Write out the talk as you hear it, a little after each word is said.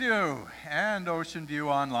You and Ocean View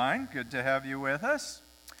Online, good to have you with us.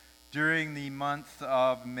 During the month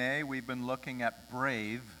of May, we've been looking at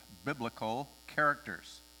brave biblical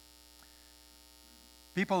characters.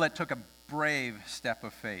 People that took a brave step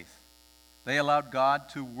of faith. They allowed God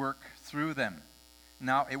to work through them.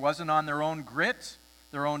 Now, it wasn't on their own grit,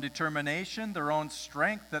 their own determination, their own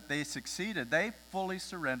strength that they succeeded. They fully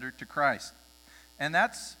surrendered to Christ. And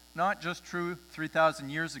that's not just true 3,000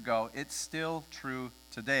 years ago, it's still true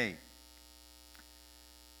today.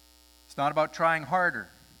 It's not about trying harder,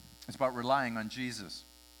 it's about relying on Jesus.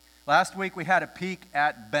 Last week we had a peek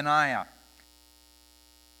at Benaiah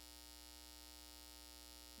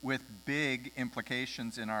with big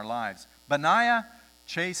implications in our lives. Benaiah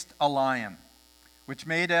chased a lion, which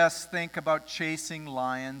made us think about chasing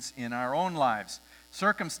lions in our own lives.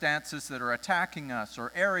 Circumstances that are attacking us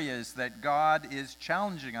or areas that God is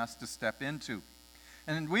challenging us to step into.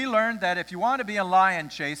 And we learned that if you want to be a lion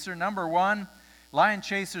chaser, number one, lion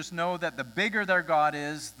chasers know that the bigger their God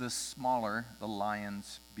is, the smaller the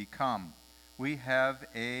lions become. We have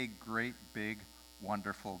a great, big,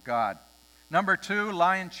 wonderful God. Number two,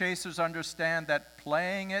 lion chasers understand that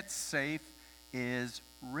playing it safe is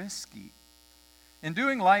risky. In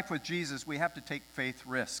doing life with Jesus, we have to take faith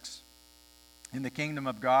risks. In the kingdom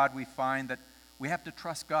of God, we find that we have to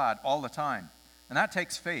trust God all the time. And that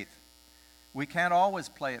takes faith. We can't always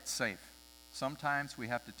play it safe. Sometimes we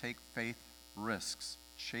have to take faith risks,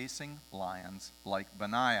 chasing lions like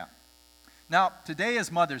Benaiah. Now, today is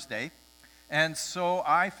Mother's Day, and so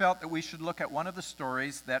I felt that we should look at one of the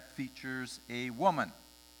stories that features a woman.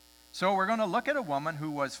 So we're going to look at a woman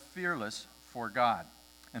who was fearless for God,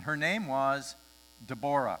 and her name was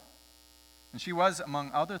Deborah. And she was,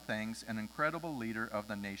 among other things, an incredible leader of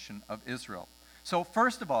the nation of Israel. So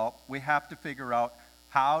first of all, we have to figure out,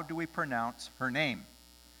 how do we pronounce her name?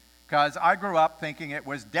 Because I grew up thinking it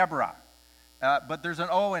was Deborah, but there's an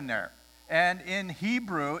O in there. And in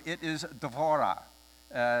Hebrew, it is Deborah.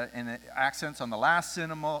 And the accents on the last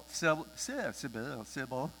syllable.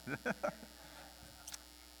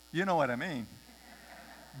 You know what I mean.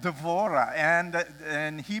 Deborah, and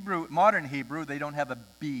in Hebrew, modern Hebrew, they don't have a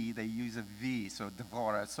B, they use a V, so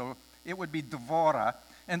Deborah. So it would be Deborah,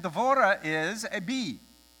 and Deborah is a B.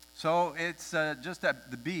 So it's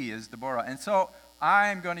the B is Deborah. And so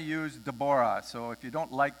I'm going to use Deborah. So if you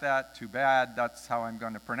don't like that, too bad, that's how I'm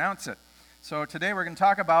going to pronounce it. So today we're going to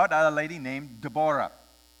talk about a lady named Deborah.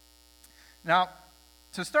 Now,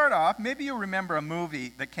 to start off, maybe you remember a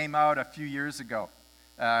movie that came out a few years ago.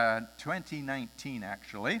 2019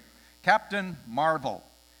 actually, Captain Marvel,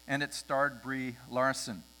 and it starred Brie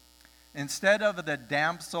Larson. Instead of the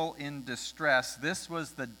damsel in distress, this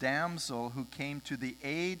was the damsel who came to the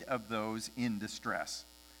aid of those in distress.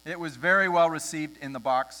 It was very well received in the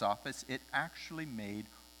box office. It actually made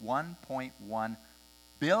 $1.1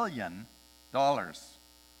 billion.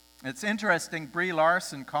 It's interesting, Brie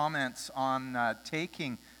Larson comments on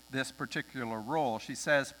taking this particular role. She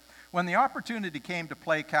says, "When the opportunity came to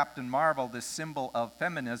play Captain Marvel, this symbol of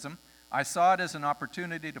feminism, I saw it as an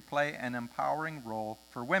opportunity to play an empowering role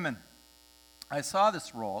for women. I saw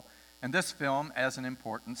this role and this film as an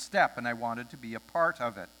important step, and I wanted to be a part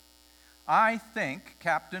of it. I think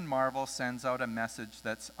Captain Marvel sends out a message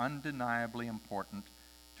that's undeniably important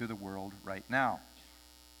to the world right now."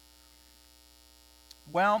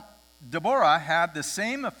 Well, Deborah had the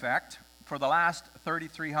same effect for the last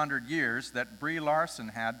 3,300 years that Brie Larson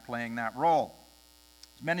had playing that role.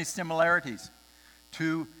 Many similarities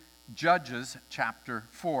to Judges chapter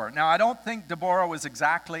 4. Now, I don't think Deborah was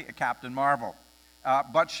exactly a Captain Marvel,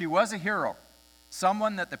 but she was a hero,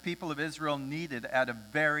 someone that the people of Israel needed at a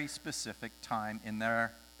very specific time in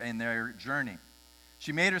their journey.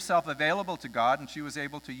 She made herself available to God, and she was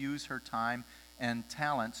able to use her time and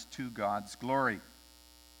talents to God's glory.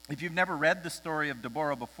 If you've never read the story of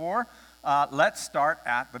Deborah before, let's start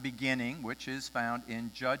at the beginning, which is found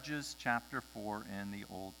in Judges chapter 4 in the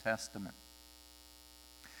Old Testament.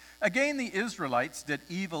 "Again, the Israelites did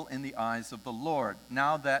evil in the eyes of the Lord,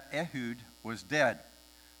 now that Ehud was dead.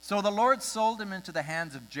 So the Lord sold him into the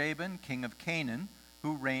hands of Jabin, king of Canaan,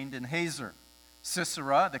 who reigned in Hazor.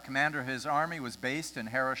 Sisera, the commander of his army, was based in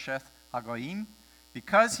Harosheth Hagoyim,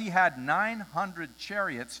 because he had 900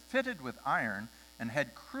 chariots fitted with iron and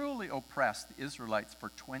had cruelly oppressed the Israelites for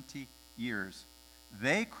 20 years.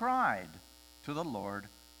 They cried to the Lord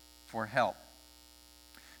for help."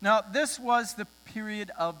 Now, this was the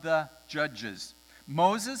period of the judges.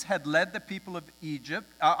 Moses had led the people of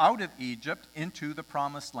Egypt out of Egypt into the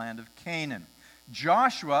promised land of Canaan.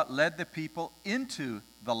 Joshua led the people into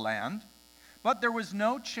the land, but there was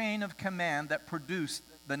no chain of command that produced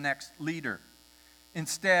the next leader.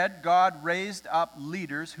 Instead, God raised up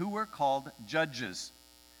leaders who were called judges.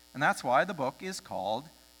 And that's why the book is called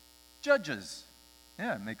Judges.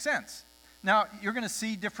 Yeah, it makes sense. Now, you're going to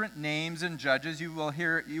see different names in Judges. You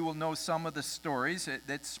will know some of the stories.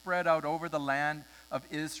 It's spread out over the land of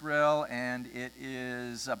Israel, and it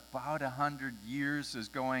is about 100 years is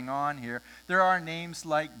going on here. There are names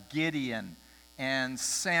like Gideon and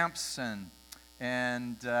Samson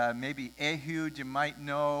and maybe Ehud, you might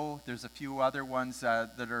know. There's a few other ones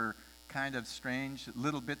that are kind of strange,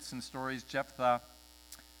 little bits and stories. Jephthah.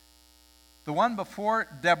 The one before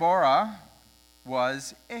Deborah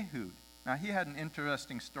was Ehud. Now, he had an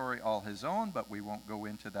interesting story all his own, but we won't go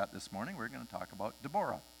into that this morning. We're going to talk about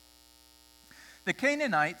Deborah. The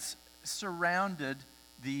Canaanites surrounded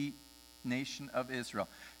the nation of Israel.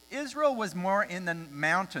 Israel was more in the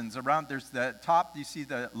mountains around. There's the top, you see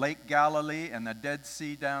the Lake Galilee and the Dead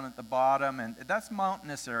Sea down at the bottom, and that's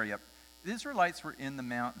mountainous area. The Israelites were in the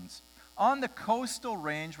mountains. On the coastal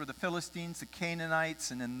range were the Philistines, the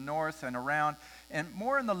Canaanites, and in the north and around, and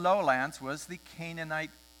more in the lowlands was the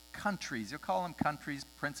Canaanite countries. You'll call them countries,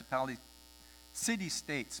 principalities,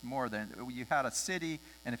 city-states more than. You had a city,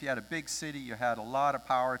 and if you had a big city, you had a lot of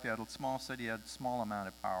power. If you had a small city, you had a small amount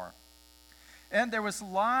of power. And there was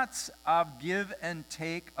lots of give and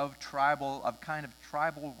take of tribal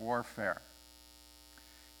warfare.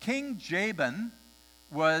 King Jabin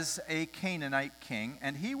was a Canaanite king,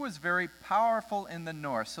 and he was very powerful in the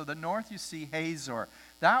north. So the north, you see Hazor.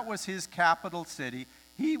 That was his capital city.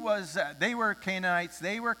 They were Canaanites.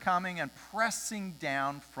 They were coming and pressing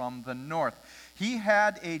down from the north. He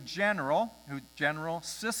had a general, General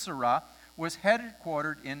Sisera, was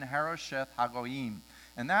headquartered in Harosheth Hagoyim.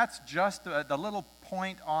 And that's just the little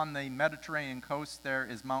point on the Mediterranean coast there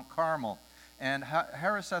is Mount Carmel. And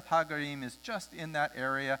Harosheth Hagoyim is just in that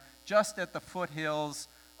area, just at the foothills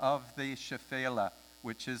of the Shephelah,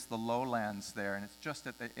 which is the lowlands there. And it's just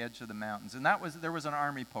at the edge of the mountains. And there was an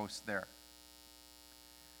army post there.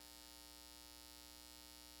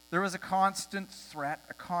 There was a constant threat,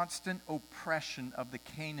 a constant oppression of the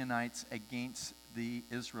Canaanites against the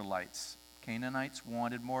Israelites. Canaanites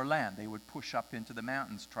wanted more land. They would push up into the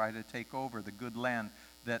mountains, try to take over the good land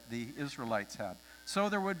that the Israelites had. So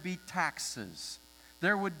there would be taxes.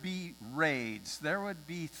 There would be raids. There would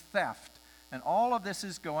be theft. And all of this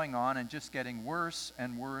is going on and just getting worse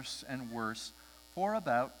and worse and worse for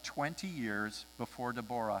about 20 years before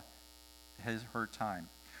Deborah has her time.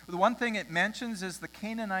 The one thing it mentions is the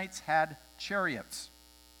Canaanites had chariots.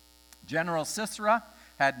 General Sisera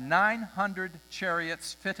had 900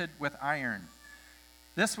 chariots fitted with iron.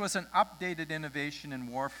 This was an updated innovation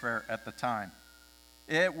in warfare at the time.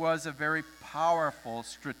 It was a very powerful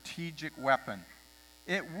strategic weapon.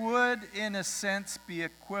 It would, in a sense, be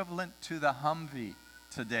equivalent to the Humvee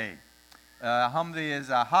today. Humvee is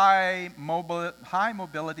a high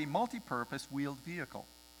mobility, multi-purpose wheeled vehicle.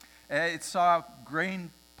 It saw great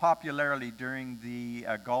popularity during the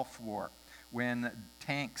Gulf War, when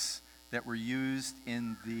tanks that were used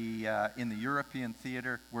in the European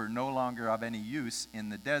theater were no longer of any use in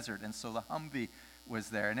the desert, and so the Humvee was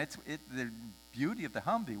there. And the beauty of the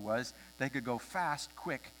Humvee was they could go fast,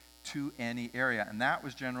 quick to any area, and that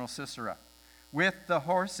was General Sisera. With the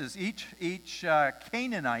horses, each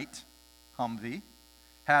Canaanite Humvee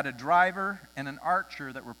had a driver and an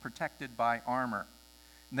archer that were protected by armor.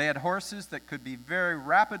 And they had horses that could be very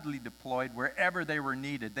rapidly deployed wherever they were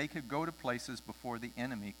needed. They could go to places before the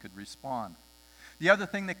enemy could respond. The other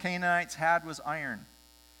thing the Canaanites had was iron.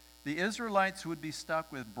 The Israelites would be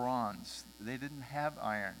stuck with bronze. They didn't have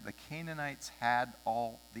iron. The Canaanites had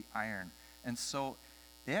all the iron. And so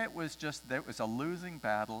it was a losing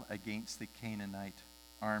battle against the Canaanite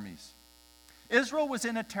armies. Israel was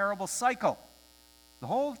in a terrible cycle. The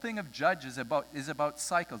whole thing of Judges is about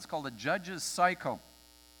cycles. It's called a Judges cycle.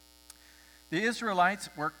 The Israelites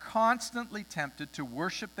were constantly tempted to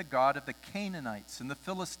worship the god of the Canaanites and the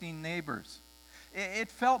Philistine neighbors.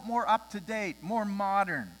 It felt more up to date, more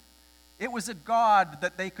modern. It was a god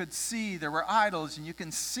that they could see. There were idols, and you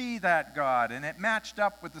can see that god, and it matched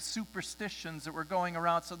up with the superstitions that were going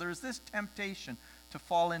around. So there was this temptation to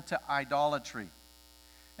fall into idolatry.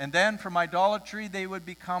 And then from idolatry, they would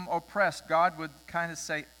become oppressed. God would kind of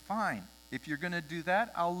say, fine, if you're going to do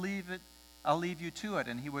that, I'll leave you to it,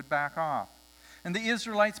 and he would back off. And the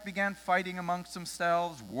Israelites began fighting amongst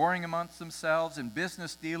themselves, warring amongst themselves. In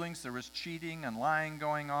business dealings, there was cheating and lying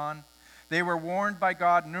going on. They were warned by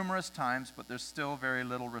God numerous times, but there's still very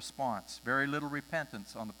little response, very little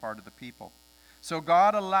repentance on the part of the people. So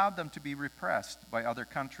God allowed them to be repressed by other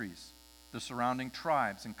countries, the surrounding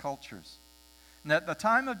tribes and cultures. And at the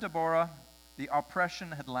time of Deborah, the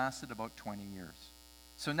oppression had lasted about 20 years.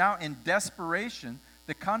 So now in desperation,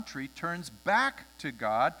 the country turns back to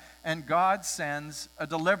God, and God sends a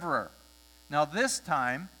deliverer. Now this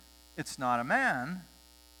time, it's not a man,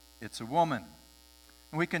 it's a woman.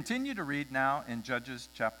 And we continue to read now in Judges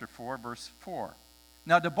chapter 4, verse 4.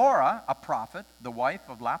 Now Deborah, a prophet, the wife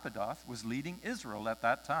of Lapidoth, was leading Israel at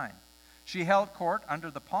that time. She held court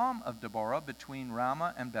under the palm of Deborah between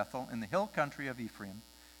Ramah and Bethel in the hill country of Ephraim,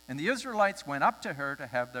 and the Israelites went up to her to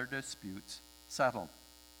have their disputes settled.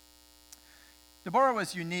 Deborah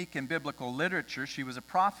was unique in biblical literature. She was a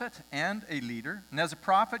prophet and a leader, and as a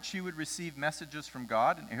prophet she would receive messages from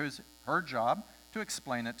God, and it was her job to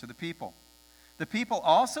explain it to the people. The people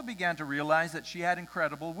also began to realize that she had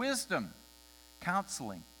incredible wisdom,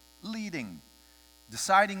 counseling, leading,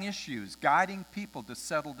 deciding issues, guiding people to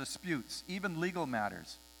settle disputes, even legal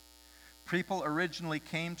matters. People originally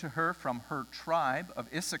came to her from her tribe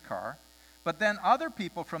of Issachar, but then other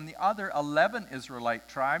people from the other 11 Israelite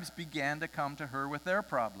tribes began to come to her with their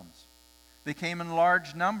problems. They came in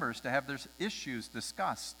large numbers to have their issues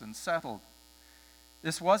discussed and settled.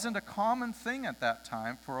 This wasn't a common thing at that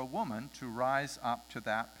time for a woman to rise up to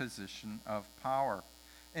that position of power.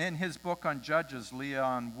 In his book on Judges,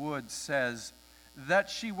 Leon Wood says that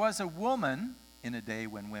she was a woman in a day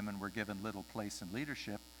when women were given little place in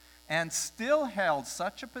leadership, and still held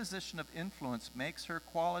such a position of influence makes her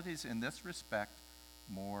qualities in this respect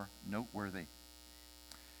more noteworthy.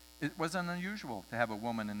 It was unusual to have a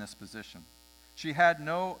woman in this position. She had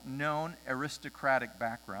no known aristocratic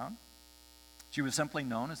background. She was simply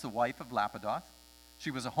known as the wife of Lapidoth.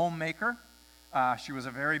 She was a homemaker. She was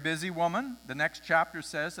a very busy woman. The next chapter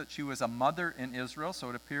says that she was a mother in Israel, so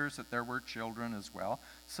it appears that there were children as well.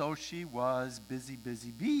 So she was busy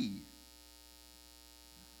bee.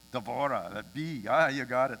 Deborah, that bee. You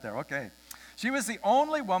got it there. Okay. She was the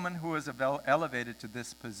only woman who was elevated to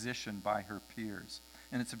this position by her peers.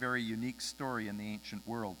 And it's a very unique story in the ancient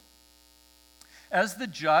world. As the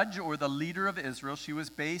judge or the leader of Israel, she was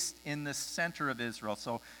based in the center of Israel.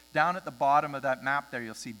 So down at the bottom of that map there,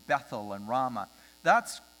 you'll see Bethel and Ramah.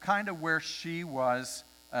 That's kind of where she was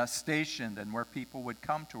stationed and where people would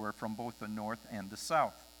come to her from both the north and the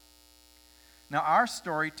south. Now, our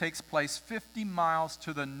story takes place 50 miles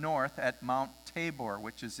to the north at Mount Tabor,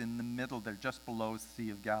 which is in the middle there, just below the Sea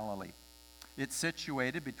of Galilee. It's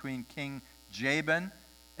situated between King Jabin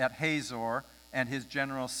at Hazor and his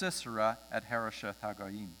general Sisera at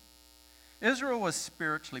Harosheth-Hagoyim. Israel was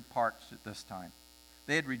spiritually parched at this time.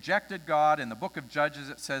 They had rejected God. In the book of Judges,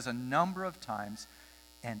 it says a number of times,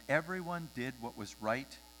 and everyone did what was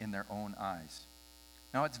right in their own eyes.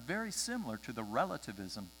 Now, it's very similar to the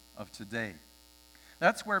relativism of today.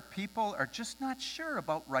 That's where people are just not sure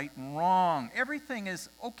about right and wrong. Everything is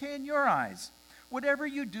okay in your eyes. Whatever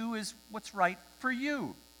you do is what's right for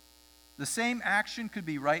you. The same action could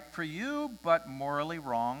be right for you, but morally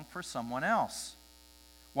wrong for someone else.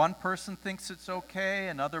 One person thinks it's okay,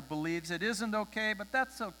 another believes it isn't okay, but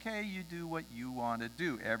that's okay. You do what you want to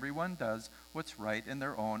do. Everyone does what's right in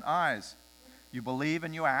their own eyes. You believe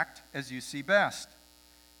and you act as you see best.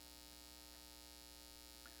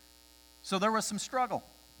 So there was some struggle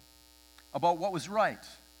about what was right,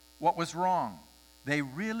 what was wrong. They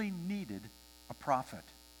really needed a prophet.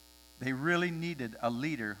 They really needed a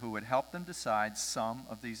leader who would help them decide some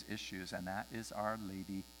of these issues, and that is Our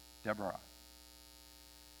Lady Deborah.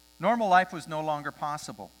 Normal life was no longer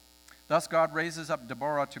possible. Thus, God raises up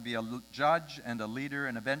Deborah to be a judge and a leader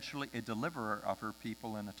and eventually a deliverer of her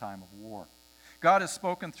people in a time of war. God has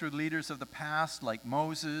spoken through leaders of the past like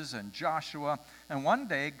Moses and Joshua, and one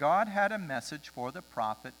day God had a message for the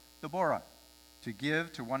prophet Deborah to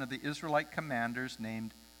give to one of the Israelite commanders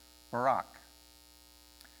named Barak.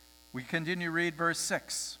 We continue to read verse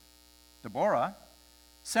 6. Deborah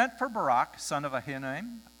sent for Barak, son of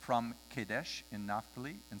Ahinoam, from Kadesh in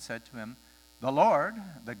Naphtali, and said to him, "The Lord,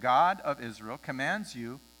 the God of Israel, commands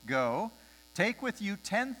you, go, take with you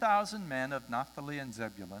 10,000 men of Naphtali and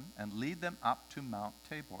Zebulun, and lead them up to Mount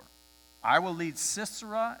Tabor. I will lead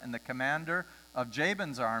Sisera and the commander of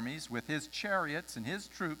Jabin's armies with his chariots and his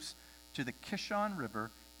troops to the Kishon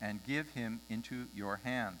River and give him into your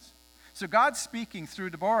hands." So God's speaking through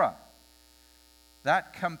Deborah.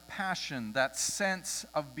 That compassion, that sense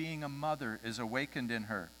of being a mother is awakened in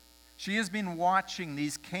her. She has been watching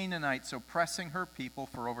these Canaanites oppressing her people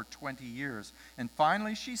for over 20 years. And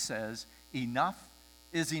finally she says, enough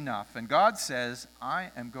is enough. And God says,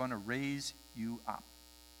 I am going to raise you up.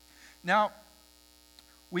 Now,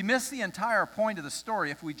 we miss the entire point of the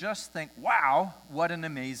story if we just think, wow, what an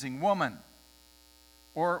amazing woman.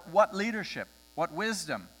 Or what leadership, what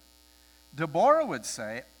wisdom. Deborah would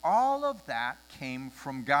say, all of that came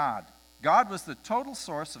from God. God was the total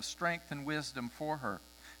source of strength and wisdom for her.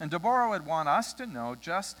 And Deborah would want us to know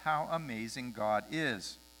just how amazing God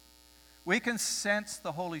is. We can sense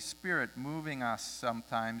the Holy Spirit moving us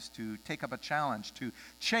sometimes to take up a challenge, to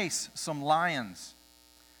chase some lions.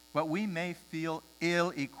 But we may feel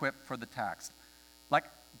ill-equipped for the task. Like,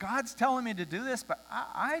 God's telling me to do this, but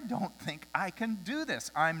I don't think I can do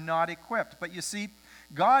this. I'm not equipped. But you see,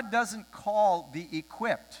 God doesn't call the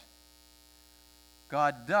equipped.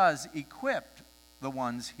 God does equip the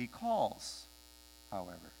ones he calls,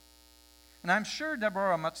 however. And I'm sure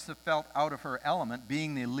Deborah must have felt out of her element,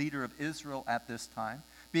 being the leader of Israel at this time,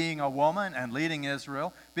 being a woman and leading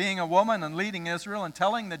Israel, and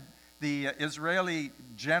telling the Israeli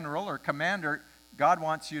general or commander, God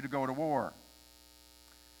wants you to go to war.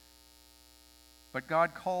 But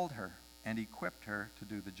God called her and equipped her to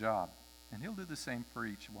do the job. And he'll do the same for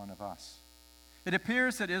each one of us. It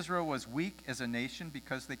appears that Israel was weak as a nation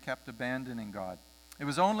because they kept abandoning God. It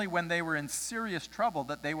was only when they were in serious trouble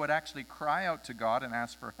that they would actually cry out to God and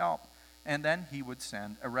ask for help. And then he would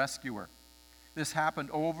send a rescuer. This happened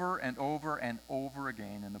over and over and over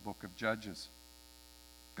again in the book of Judges.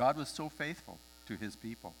 God was so faithful to his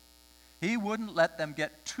people. He wouldn't let them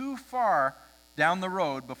get too far down the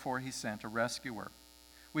road before he sent a rescuer.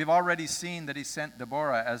 We've already seen that he sent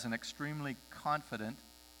Deborah as an extremely confident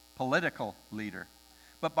political leader.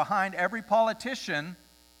 But behind every politician,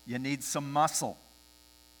 you need some muscle.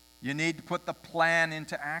 You need to put the plan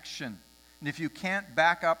into action. And if you can't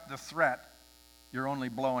back up the threat, you're only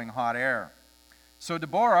blowing hot air. So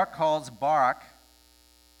Deborah calls Barak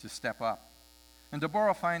to step up. And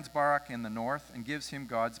Deborah finds Barak in the north and gives him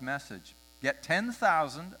God's message. Get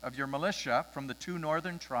 10,000 of your militia from the two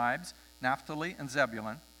northern tribes, Naphtali and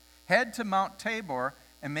Zebulun. Head to Mount Tabor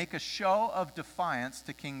and make a show of defiance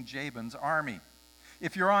to King Jabin's army.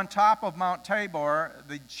 If you're on top of Mount Tabor,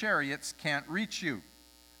 the chariots can't reach you,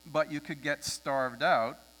 but you could get starved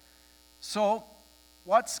out. So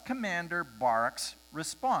what's Commander Barak's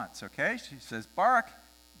response? Okay, she says, Barak,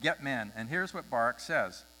 get men. And here's what Barak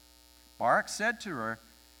says. Barak said to her,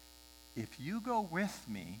 if you go with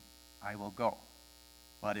me, I will go.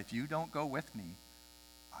 But if you don't go with me,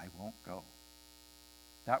 I won't go.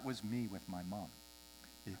 That was me with my mom.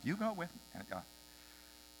 If you go with me.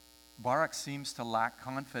 Barak seems to lack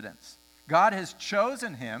confidence. God has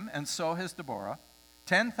chosen him, and so has Deborah.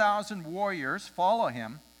 10,000 warriors follow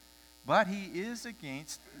him, but he is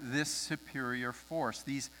against this superior force,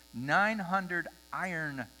 these 900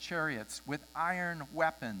 iron chariots with iron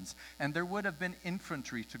weapons, and there would have been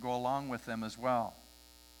infantry to go along with them as well.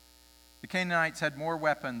 The Canaanites had more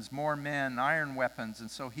weapons, more men, iron weapons,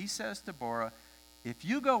 and so he says to Deborah, if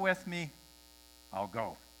you go with me, I'll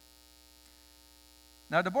go.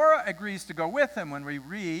 Now Deborah agrees to go with him when we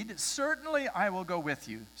read, certainly I will go with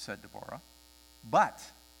you, said Deborah, but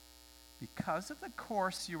because of the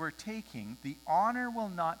course you are taking, the honor will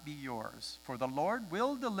not be yours, for the Lord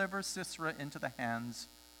will deliver Sisera into the hands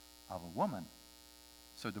of a woman.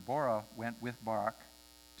 So Deborah went with Barak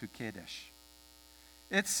to Kadesh.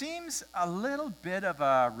 It seems a little bit of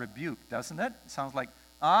a rebuke, doesn't it? It sounds like,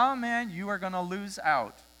 oh man, you are going to lose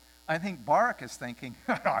out. I think Barak is thinking,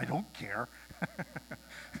 I don't care.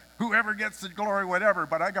 Whoever gets the glory, whatever,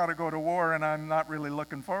 but I got to go to war and I'm not really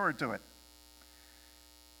looking forward to it.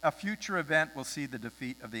 A future event will see the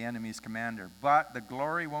defeat of the enemy's commander, but the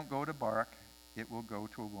glory won't go to Barak, it will go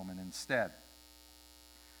to a woman instead.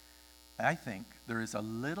 I think there is a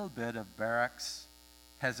little bit of Barak's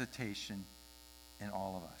hesitation in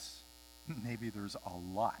all of us. Maybe there's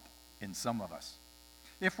a lot in some of us.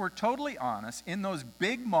 If we're totally honest, in those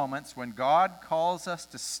big moments when God calls us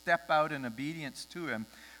to step out in obedience to him,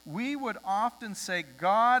 we would often say,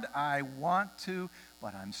 God, I want to,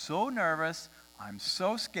 but I'm so nervous, I'm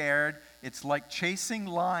so scared, it's like chasing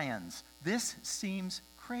lions. This seems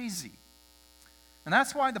crazy. And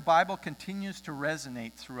that's why the Bible continues to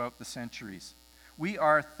resonate throughout the centuries. We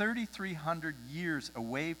are 3,300 years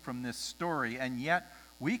away from this story, and yet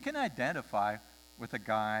we can identify with a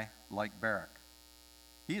guy like Barak.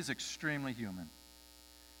 He is extremely human.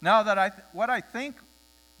 Now, what I think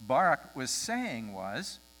Barak was saying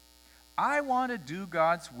was, I want to do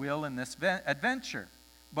God's will in this adventure,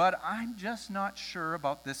 but I'm just not sure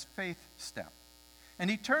about this faith step. And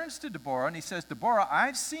he turns to Deborah and he says, Deborah,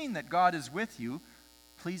 I've seen that God is with you.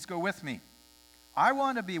 Please go with me. I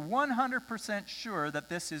want to be 100% sure that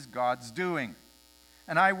this is God's doing.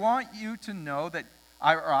 And I want you to know that,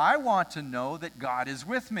 I want to know that God is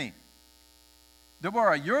with me.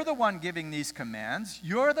 Deborah, you're the one giving these commands.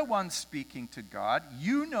 You're the one speaking to God.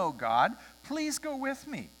 You know God. Please go with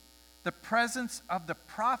me. The presence of the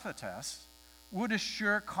prophetess would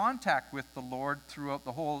assure contact with the Lord throughout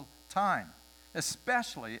the whole time,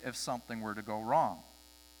 especially if something were to go wrong.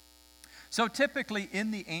 So typically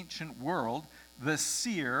in the ancient world, the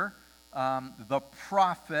seer, the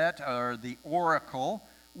prophet, or the oracle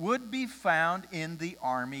would be found in the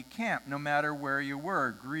army camp, no matter where you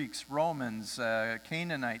were. Greeks, Romans,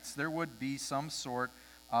 Canaanites, there would be some sort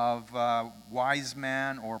of wise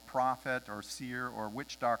man or prophet or seer or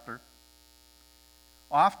witch doctor.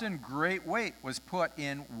 Often great weight was put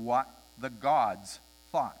in what the gods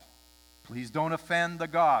thought. Please don't offend the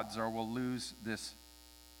gods or we'll lose this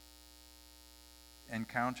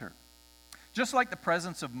encounter. Just like the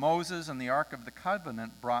presence of Moses and the Ark of the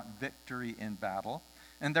Covenant brought victory in battle,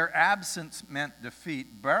 and their absence meant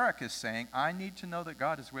defeat, Barak is saying, I need to know that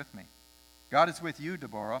God is with me. God is with you,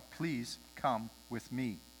 Deborah. Please come with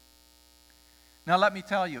me. Now let me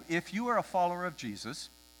tell you, if you are a follower of Jesus,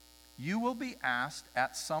 you will be asked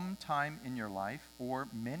at some time in your life, or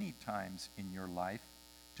many times in your life,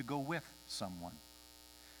 to go with someone.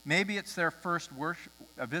 Maybe it's their first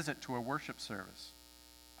visit to a worship service.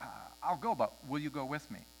 I'll go, but will you go with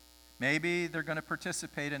me? Maybe they're going to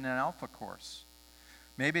participate in an Alpha course.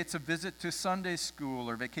 Maybe it's a visit to Sunday school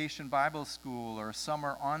or vacation Bible school or a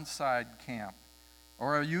summer on-site camp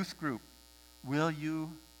or a youth group. Will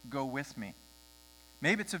you go with me?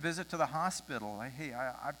 Maybe it's a visit to the hospital. Hey,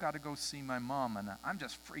 I've got to go see my mom, and I'm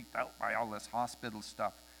just freaked out by all this hospital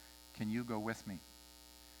stuff. Can you go with me?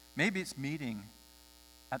 Maybe it's meeting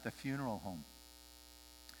at the funeral home.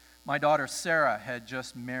 My daughter Sarah had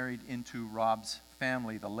just married into Rob's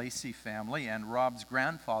family, the Lacey family, and Rob's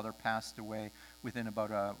grandfather passed away within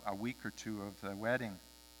about a week or two of the wedding.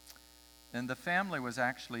 And the family was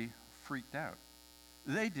actually freaked out.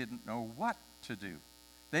 They didn't know what to do.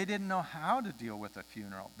 They didn't know how to deal with a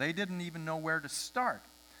funeral. They didn't even know where to start.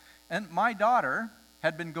 And my daughter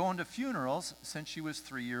had been going to funerals since she was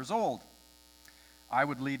 3 years old. I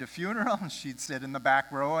would lead a funeral, and she'd sit in the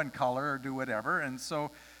back row and color or do whatever. And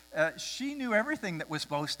so she knew everything that was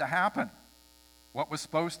supposed to happen, what was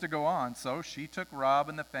supposed to go on. So she took Rob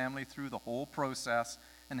and the family through the whole process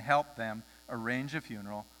and helped them arrange a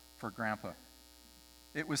funeral for Grandpa.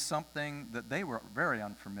 It was something that they were very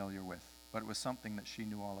unfamiliar with, but it was something that she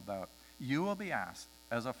knew all about. You will be asked,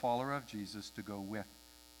 as a follower of Jesus, to go with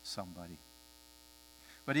somebody.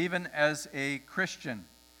 But even as a Christian,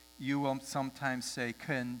 you will sometimes say,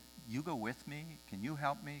 can you go with me? Can you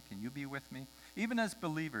help me? Can you be with me? Even as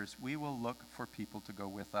believers, we will look for people to go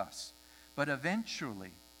with us. But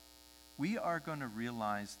eventually, we are going to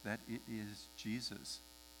realize that it is Jesus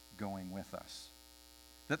going with us.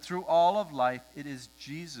 That through all of life, it is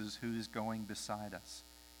Jesus who is going beside us.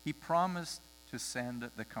 He promised to send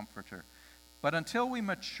the Comforter. But until we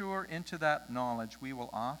mature into that knowledge, we will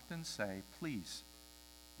often say, please,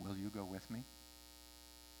 will you go with me?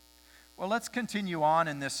 Well, let's continue on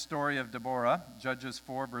in this story of Deborah. Judges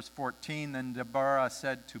 4, verse 14. Then Deborah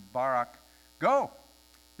said to Barak, go.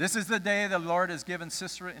 This is the day the Lord has given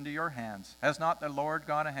Sisera into your hands. Has not the Lord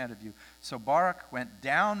gone ahead of you? So Barak went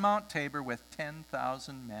down Mount Tabor with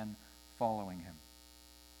 10,000 men following him.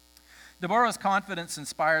 Deborah's confidence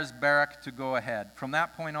inspires Barak to go ahead. From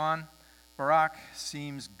that point on, Barak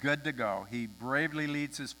seems good to go. He bravely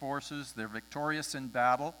leads his forces. They're victorious in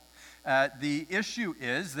battle. The issue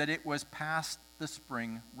is that it was past the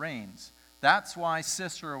spring rains. That's why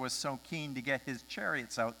Sisera was so keen to get his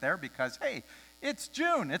chariots out there, because, hey, it's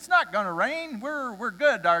June. It's not going to rain. We're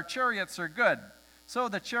good. Our chariots are good. So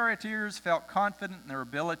the charioteers felt confident in their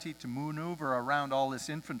ability to maneuver around all this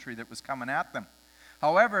infantry that was coming at them.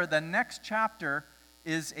 However, the next chapter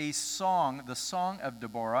is a song, the Song of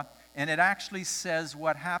Deborah, and it actually says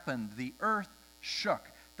what happened. The earth shook.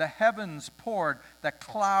 The heavens poured, the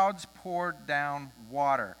clouds poured down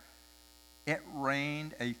water. It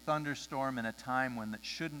rained, a thunderstorm in a time when it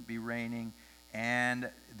shouldn't be raining, and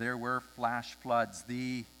there were flash floods.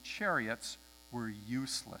 The chariots were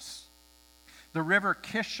useless. The river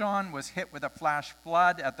Kishon was hit with a flash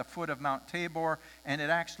flood at the foot of Mount Tabor, and it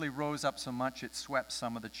actually rose up so much it swept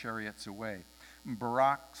some of the chariots away.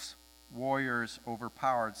 Barak's warriors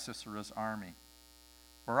overpowered Sisera's army.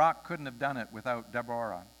 Barak couldn't have done it without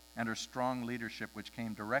Deborah and her strong leadership, which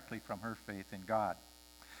came directly from her faith in God.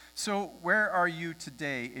 So where are you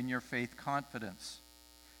today in your faith confidence?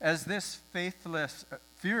 As this fearless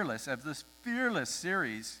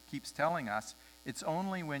series keeps telling us, it's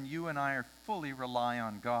only when you and I are fully rely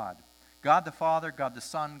on God. God the Father, God the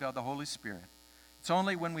Son, God the Holy Spirit. It's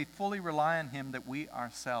only when we fully rely on Him that we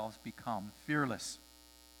ourselves become fearless.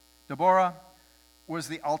 Deborah was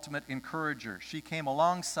the ultimate encourager. She came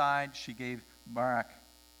alongside, she gave Barak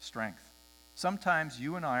strength. Sometimes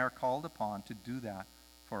you and I are called upon to do that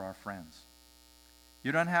for our friends.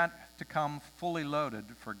 You don't have to come fully loaded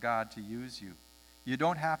for God to use you. You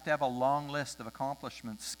don't have to have a long list of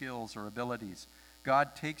accomplishments, skills, or abilities.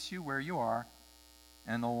 God takes you where you are,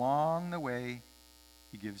 and along the way,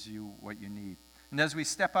 he gives you what you need. And as we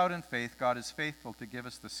step out in faith, God is faithful to give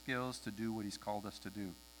us the skills to do what he's called us to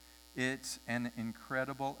do. It's an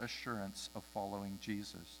incredible assurance of following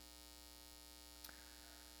Jesus.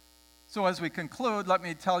 So as we conclude, let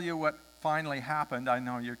me tell you what finally happened. I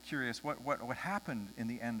know you're curious. What happened in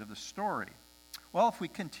the end of the story? Well, if we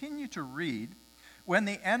continue to read, when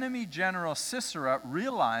the enemy general Sisera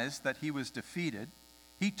realized that he was defeated,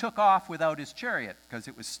 he took off without his chariot because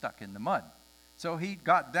it was stuck in the mud. So he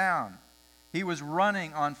got down. He was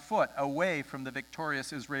running on foot away from the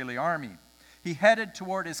victorious Israeli army. He headed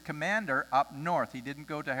toward his commander up north. He didn't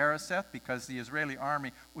go to Hareseth because the Israeli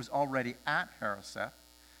army was already at Hareseth.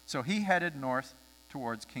 So he headed north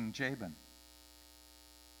towards King Jabin.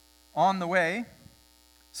 On the way,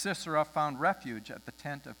 Sisera found refuge at the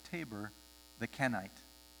tent of Tabor the Kenite,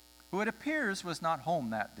 who it appears was not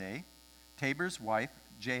home that day. Tabor's wife,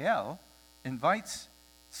 Jael, invites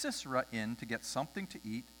Sisera in to get something to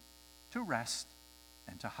eat, to rest,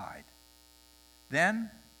 and to hide.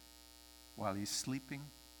 Then, while he's sleeping,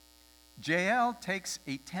 Jael takes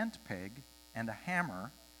a tent peg and a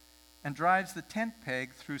hammer and drives the tent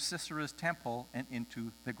peg through Sisera's temple and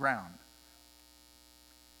into the ground.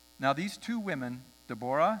 Now these two women,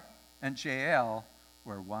 Deborah and Jael,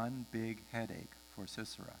 were one big headache for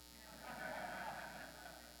Sisera.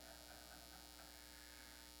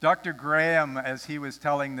 Dr. Graham, as he was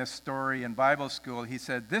telling this story in Bible school, he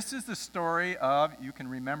said, this is the story of, you can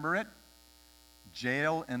remember it,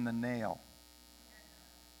 Jael and the nail.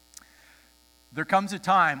 There comes a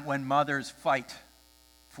time when mothers fight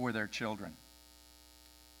for their children.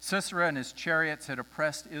 Sisera and his chariots had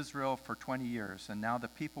oppressed Israel for 20 years, and now the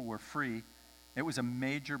people were free. It was a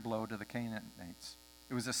major blow to the Canaanites.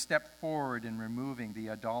 It was a step forward in removing the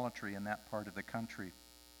idolatry in that part of the country.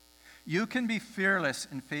 You can be fearless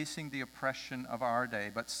in facing the oppression of our day,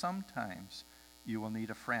 but sometimes you will need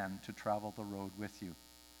a friend to travel the road with you.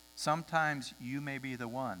 Sometimes you may be the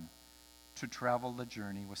one to travel the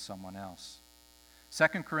journey with someone else. 2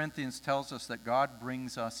 Corinthians tells us that God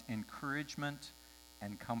brings us encouragement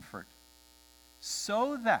and comfort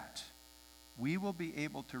so that we will be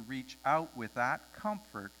able to reach out with that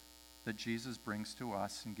comfort that Jesus brings to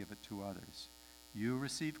us and give it to others. You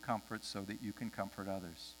receive comfort so that you can comfort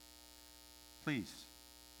others. Please,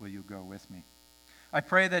 will you go with me? I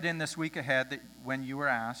pray that in this week ahead, that when you are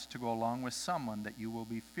asked to go along with someone, that you will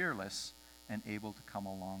be fearless and able to come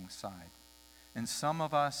alongside. And some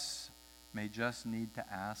of us may just need to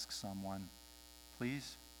ask someone,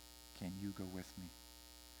 please, can you go with me?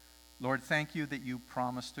 Lord, thank you that you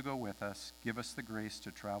promised to go with us. Give us the grace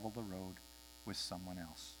to travel the road with someone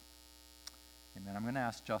else. Amen. I'm going to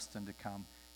ask Justin to come.